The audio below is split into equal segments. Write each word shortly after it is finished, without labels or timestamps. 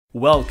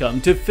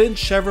Welcome to Finch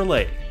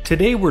Chevrolet.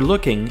 Today we're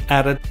looking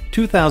at a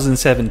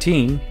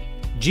 2017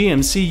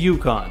 GMC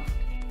Yukon.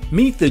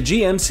 Meet the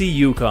GMC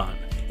Yukon.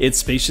 Its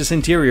spacious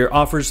interior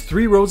offers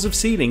 3 rows of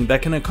seating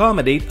that can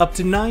accommodate up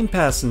to 9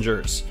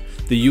 passengers.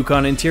 The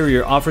Yukon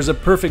interior offers a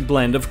perfect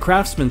blend of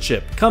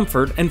craftsmanship,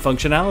 comfort, and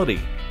functionality.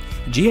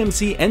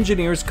 GMC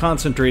engineers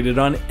concentrated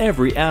on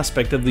every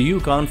aspect of the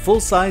Yukon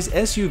full-size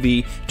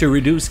SUV to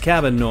reduce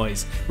cabin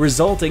noise,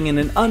 resulting in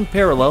an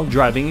unparalleled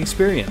driving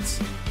experience.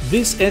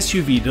 This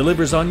SUV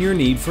delivers on your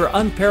need for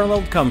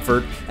unparalleled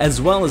comfort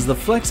as well as the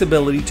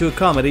flexibility to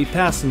accommodate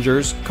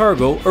passengers,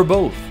 cargo, or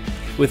both.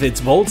 With its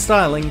bold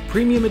styling,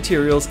 premium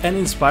materials, and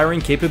inspiring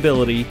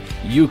capability,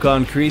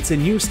 Yukon creates a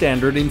new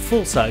standard in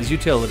full-size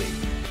utility.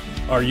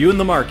 Are you in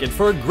the market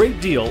for a great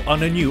deal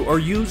on a new or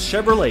used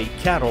Chevrolet,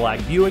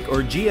 Cadillac, Buick,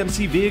 or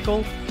GMC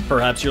vehicle?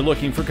 Perhaps you're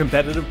looking for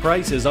competitive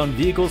prices on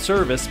vehicle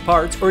service,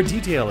 parts, or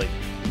detailing.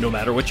 No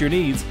matter what your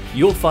needs,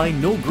 you'll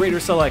find no greater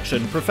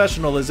selection,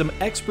 professionalism,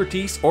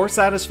 expertise, or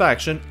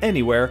satisfaction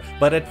anywhere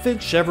but at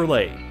Finch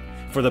Chevrolet.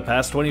 For the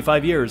past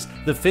 25 years,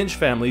 the Finch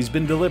family's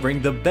been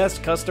delivering the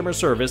best customer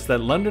service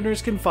that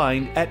Londoners can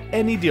find at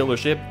any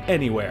dealership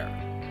anywhere.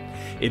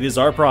 It is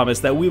our promise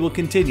that we will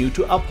continue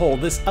to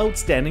uphold this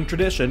outstanding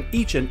tradition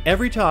each and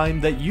every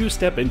time that you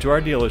step into our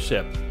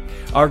dealership.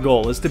 Our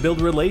goal is to build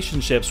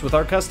relationships with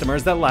our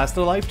customers that last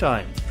a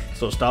lifetime.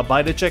 So stop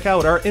by to check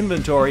out our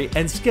inventory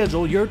and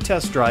schedule your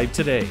test drive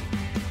today.